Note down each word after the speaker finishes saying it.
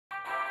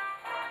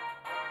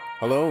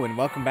Hello and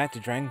welcome back to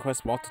Dragon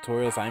Quest Walk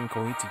Tutorials. I'm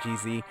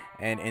GZ,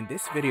 and in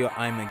this video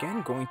I'm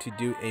again going to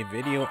do a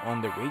video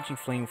on the Raging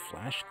Flame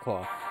Flash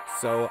Claw.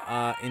 So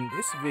in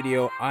this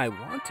video I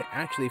want to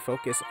actually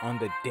focus on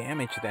the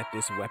damage that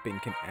this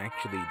weapon can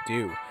actually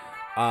do.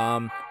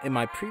 In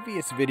my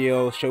previous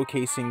video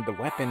showcasing the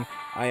weapon,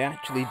 I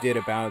actually did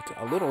about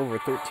a little over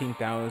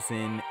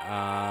 13,000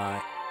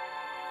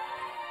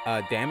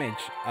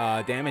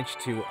 damage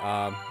to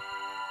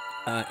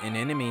an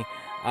enemy.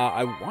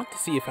 I want to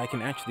see if I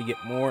can actually get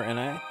more, and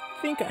I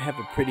think I have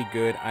a pretty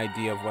good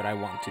idea of what I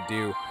want to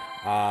do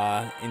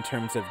in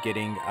terms of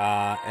getting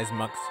as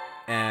much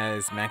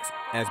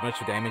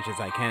damage as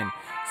I can.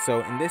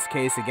 So in this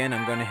case, again,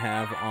 I'm going to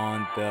have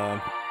on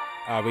the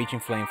Raging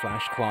Flame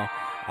Flash Claw.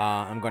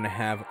 I'm going to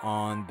have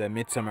on the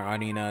Midsummer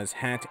Arena's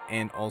hat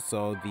and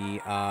also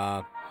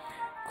the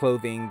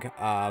clothing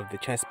of the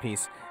chest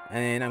piece,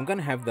 and I'm going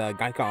to have the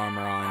Gaika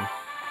armor on.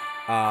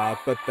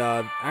 But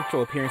the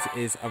actual appearance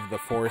is of the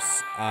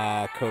Force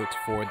coat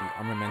for the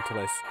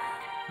Armamentalist.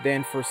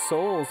 Then for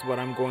souls, what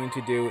I'm going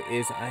to do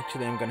is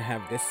actually I'm going to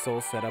have this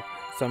soul set up.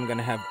 So I'm going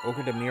to have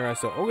Ogadamira.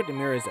 So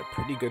Ogadamira is a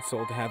pretty good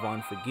soul to have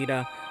on for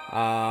Gita.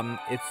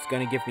 It's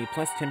going to give me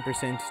plus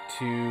 10%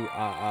 to...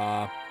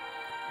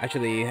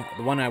 actually,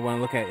 the one I want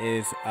to look at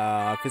is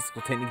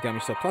physical technique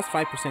damage. So plus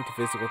 5% to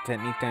physical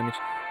technique damage,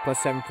 plus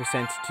 7%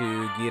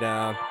 to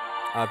Gita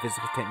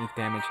physical technique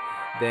damage.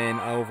 Then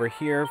over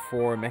here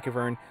for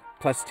Mechavern,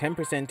 plus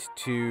 10%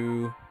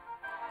 to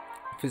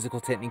physical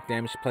technique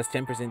damage, plus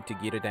 10% to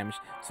Gita damage,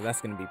 so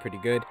that's going to be pretty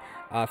good.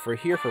 For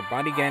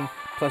Bodygen,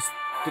 plus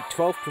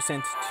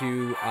 12%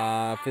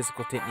 to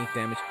physical technique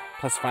damage,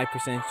 plus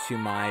 5% to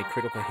my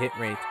critical hit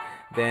rate.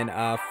 Then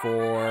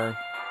for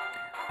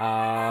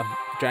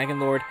Dragon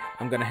Lord,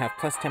 I'm going to have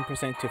plus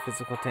 10% to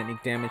physical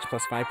technique damage,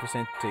 plus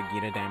 5% to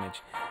Gita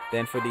damage.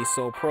 Then for these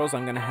Soul Pearls,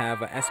 I'm going to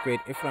have a S-Grade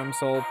Ifram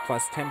Soul,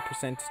 plus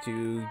 10%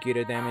 to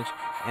Gita damage.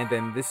 And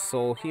then this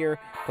Soul here,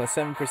 plus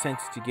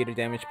 7% to Gita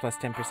damage, plus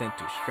 10%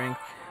 to Strength.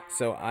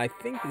 So I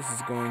think this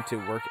is going to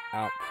work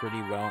out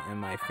pretty well in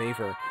my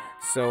favor.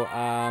 So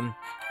I'm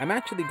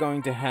actually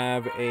going to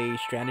have a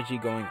strategy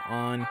going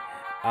on.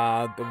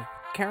 The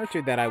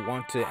character that I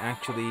want to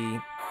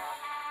actually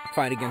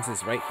fight against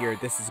is right here.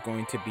 This is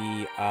going to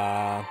be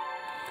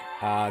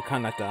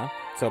Kandata,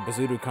 so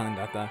Bazuru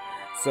Kandata.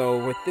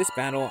 So with this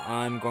battle,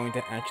 I'm going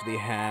to actually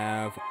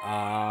have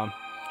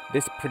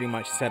this pretty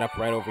much set up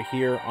right over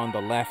here on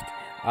the left.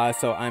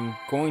 So I'm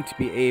going to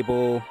be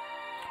able,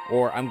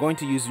 or I'm going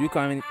to use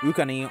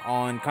Rukani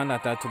on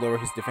Kandata to lower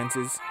his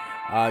defenses.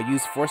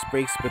 Use Force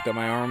Breaks with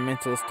my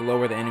Armamentals to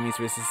lower the enemy's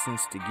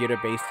resistance to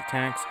Gear-based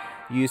attacks.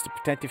 Use the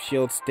Protective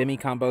Shield Stemmy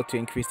combo to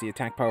increase the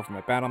attack power for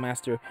my Battle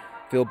Master.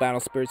 Fill Battle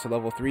Spirit to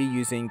level 3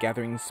 using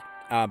Gathering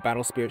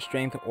Battle Spirit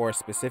Strength or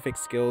specific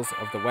skills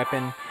of the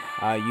weapon.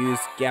 Use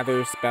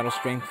Gather's Battle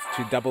Strength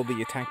to double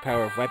the attack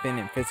power of weapon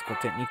and physical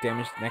technique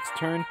damage next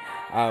turn.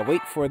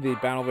 Wait for the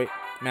Battle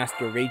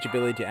Master Rage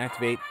ability to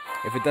activate.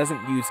 If it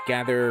doesn't, use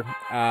Gather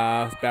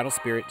Battle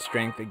Spirit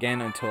Strength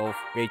again until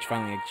Rage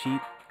finally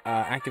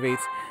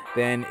activates.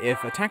 Then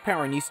if attack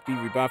power needs to be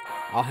rebuffed,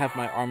 I'll have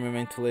my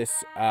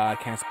Armamentalist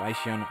cast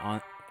Baishion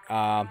on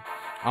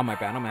my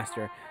Battle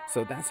Master.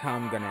 So that's how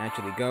I'm going to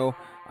actually go.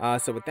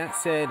 So with that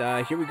said,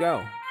 here we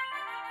go.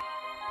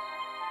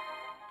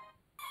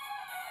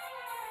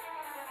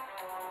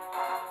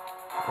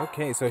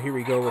 Okay, so here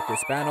we go with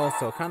this battle.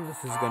 So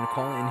Kandata is going to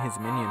call in his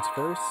minions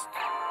first.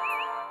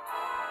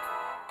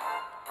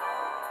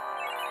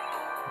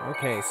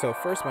 Okay, so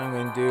first what I'm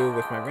going to do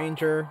with my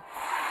Ranger,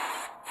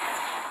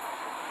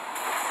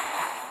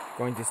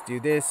 going to do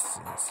this,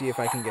 see if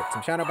I can get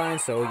some Shadow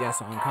Bind. So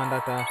yes, on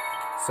Kandata.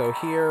 So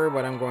here,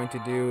 what I'm going to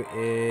do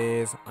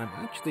is I'm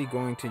actually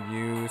going to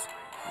use,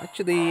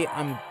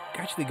 I'm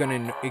actually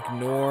going to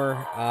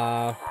ignore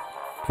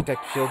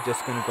Protective Shield,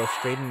 just going to go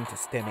straight into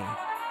Stemming.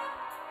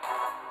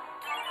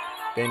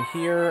 Then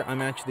here, I'm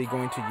actually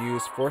going to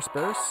use Force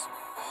Burst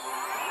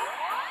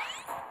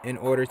in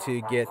order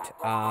to get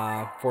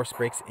Force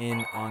Breaks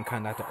in on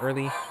Kandata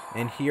early.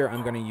 And here,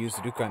 I'm going to use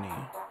Rukani.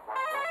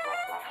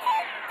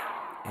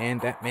 And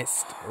that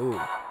missed.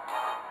 Ooh.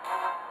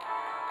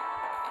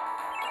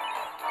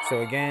 So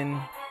again,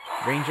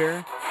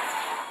 Ranger.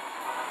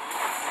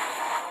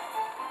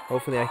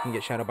 Hopefully I can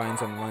get Shadow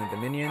Binds on one of the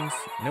minions.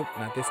 Nope,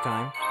 not this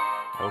time.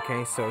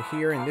 Okay, so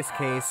here in this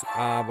case,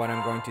 what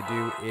I'm going to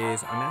do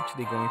is I'm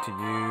actually going to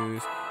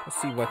use...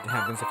 Let's see what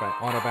happens if I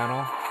auto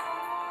battle.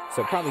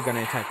 So probably going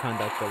to attack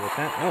Kandata with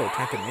that. Oh,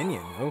 attack a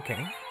minion.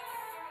 Okay.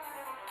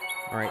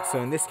 Alright,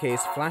 so in this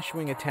case, Flash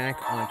Wing attack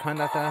on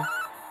Kandata.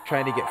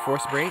 Try to get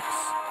Force Breaks.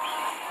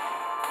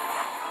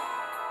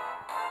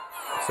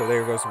 So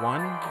there goes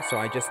one. So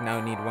I just now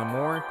need one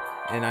more.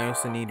 And I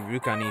also need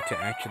Rukani to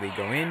actually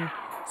go in.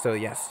 So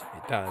yes,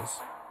 it does.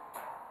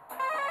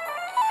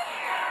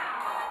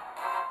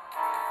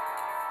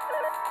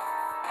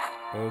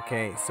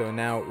 Okay, so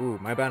now, ooh,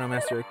 my Battle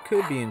Master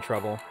could be in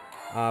trouble.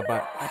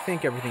 But I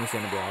think everything's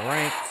going to be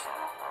alright.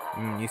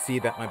 You see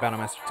that my Battle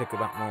Master took a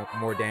lot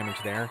more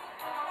damage there.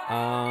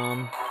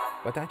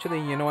 But actually,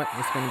 you know what?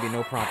 It's going to be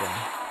no problem.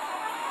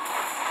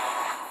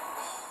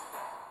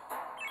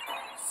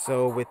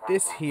 So with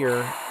this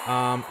here,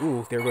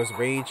 ooh, there goes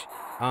Rage.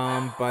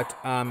 But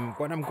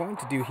what I'm going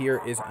to do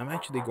here is I'm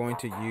actually going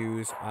to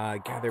use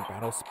Gather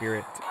Battle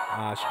Spirit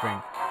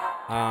Strength.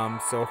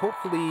 So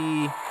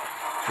hopefully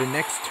the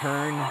next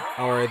turn,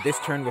 or this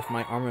turn with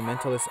my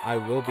Armamentalist, I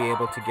will be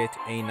able to get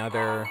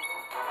another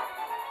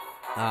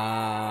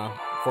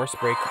Force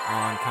Break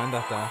on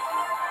Kandata.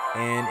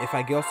 And if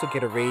I also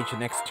get a Rage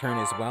next turn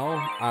as well,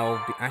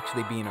 I'll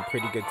actually be in a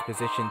pretty good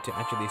position to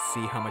actually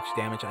see how much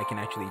damage I can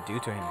actually do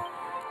to him.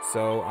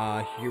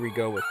 So here we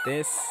go with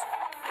this.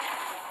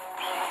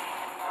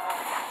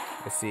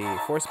 Let's see,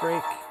 Force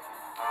Break.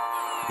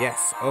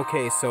 Yes,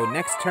 okay, so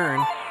next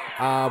turn,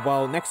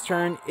 next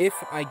turn, if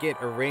I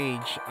get a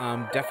Rage,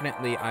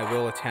 definitely I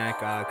will attack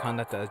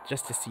Kandata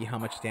just to see how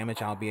much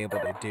damage I'll be able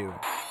to do.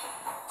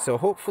 So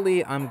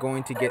hopefully I'm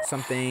going to get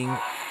something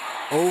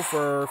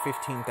over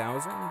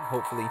 15,000,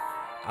 hopefully.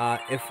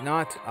 If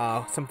not,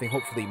 something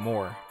hopefully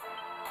more.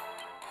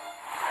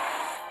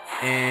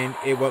 And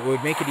what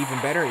would make it even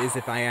better is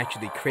if I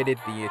actually critted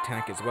the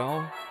attack as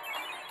well.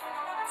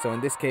 So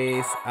in this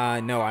case,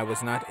 no, I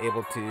was not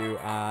able to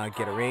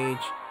get a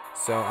Rage.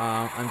 So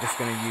I'm just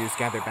going to use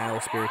Gather Battle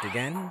Spirit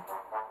again.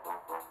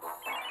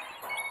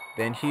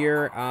 Then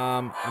here,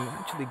 I'm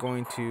actually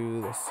going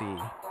to, let's see,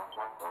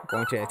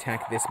 going to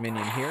attack this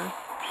minion here.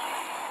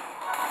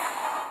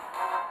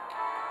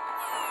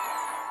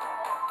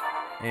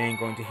 And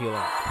going to heal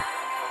up.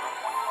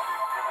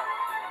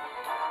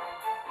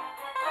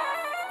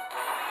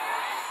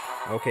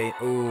 Okay,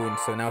 ooh,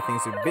 so now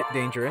things are a bit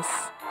dangerous,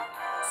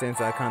 since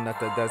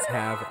Kandata does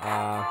have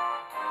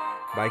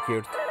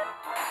Baikurt.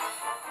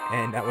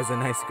 And that was a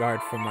nice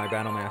guard from my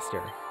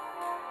Battlemaster.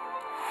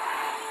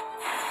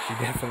 She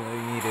definitely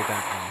needed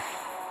that one.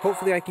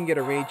 Hopefully I can get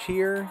a Rage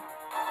here.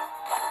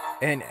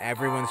 And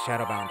everyone's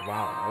Shadowbound.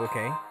 Wow,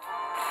 okay.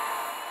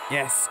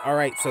 Yes,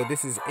 alright, so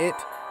this is it.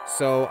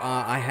 So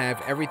I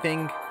have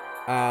everything,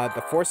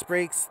 the Force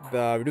Breaks,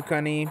 the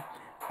Rukani,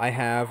 I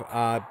have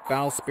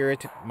Battle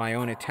Spirit, my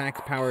own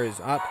attack power is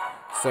up.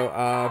 So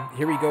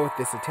here we go with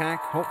this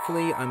attack.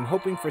 Hopefully, I'm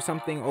hoping for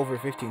something over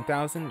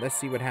 15,000. Let's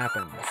see what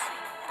happens.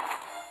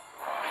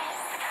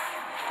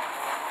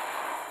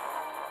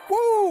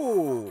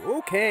 Whoa,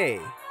 okay.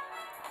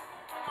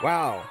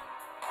 Wow,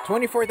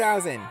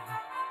 24,000.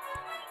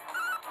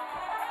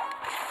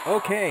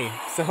 Okay,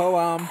 so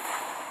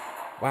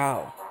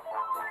wow.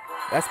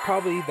 That's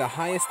probably the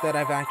highest that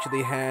I've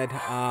actually had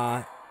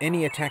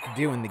any attack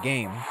do in the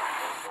game.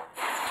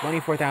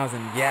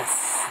 24,000,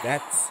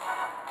 yes,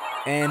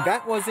 and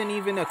that wasn't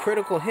even a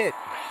critical hit.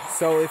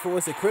 So if it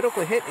was a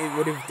critical hit, it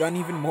would have done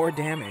even more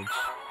damage.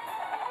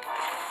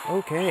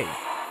 Okay.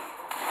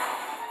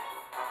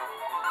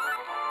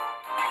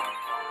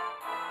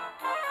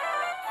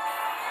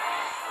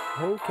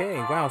 Okay,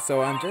 wow,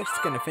 so I'm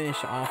just going to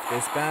finish off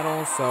this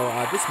battle. So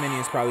this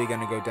minion is probably going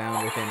to go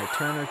down within a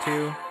turn or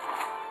two.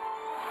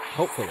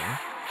 Hopefully.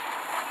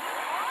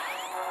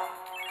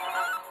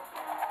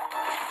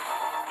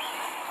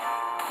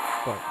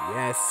 But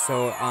yes,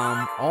 so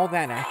all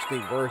that actually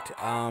worked.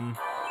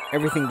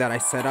 Everything that I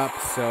set up.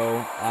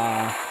 So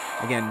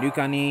again,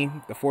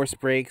 Nukani, the Force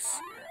Breaks,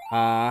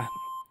 my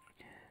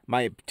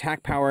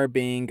attack power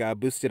being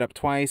boosted up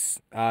twice,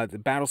 the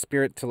Battle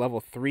Spirit to level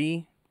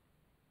 3.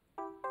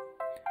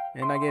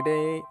 And I get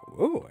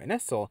an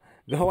Essel,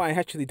 though I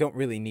actually don't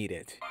really need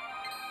it.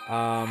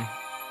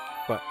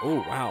 But,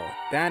 oh, wow,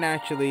 that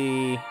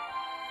actually,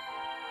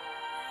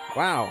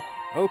 wow,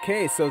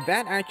 okay, so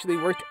that actually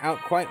worked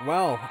out quite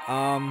well.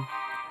 I'm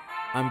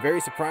very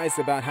surprised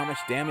about how much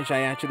damage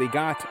I actually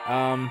got.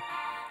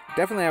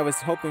 Definitely I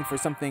was hoping for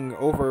something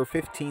over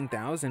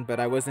 15,000,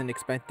 but I wasn't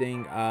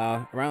expecting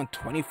around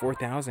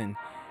 24,000.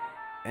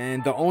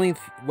 And the only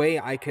way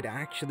I could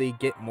actually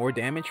get more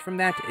damage from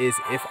that is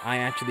if I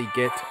actually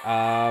get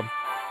a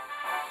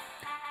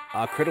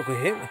critical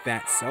hit with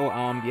that. So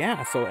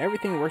yeah, so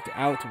everything worked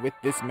out with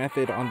this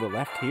method on the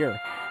left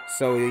here.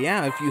 So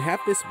yeah, if you have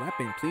this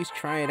weapon, please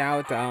try it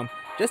out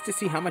just to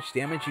see how much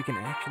damage you can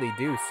actually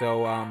do.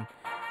 So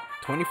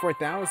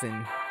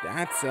 24,000,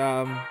 that's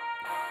the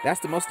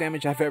most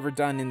damage I've ever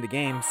done in the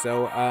game.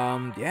 So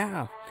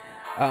yeah,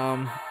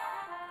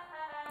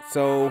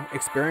 so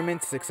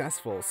experiment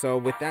successful. So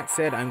with that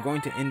said, I'm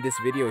going to end this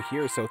video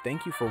here. So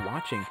thank you for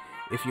watching.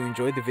 If you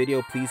enjoyed the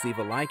video, please leave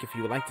a like. If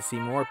you would like to see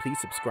more, please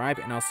subscribe,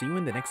 and I'll see you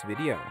in the next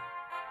video.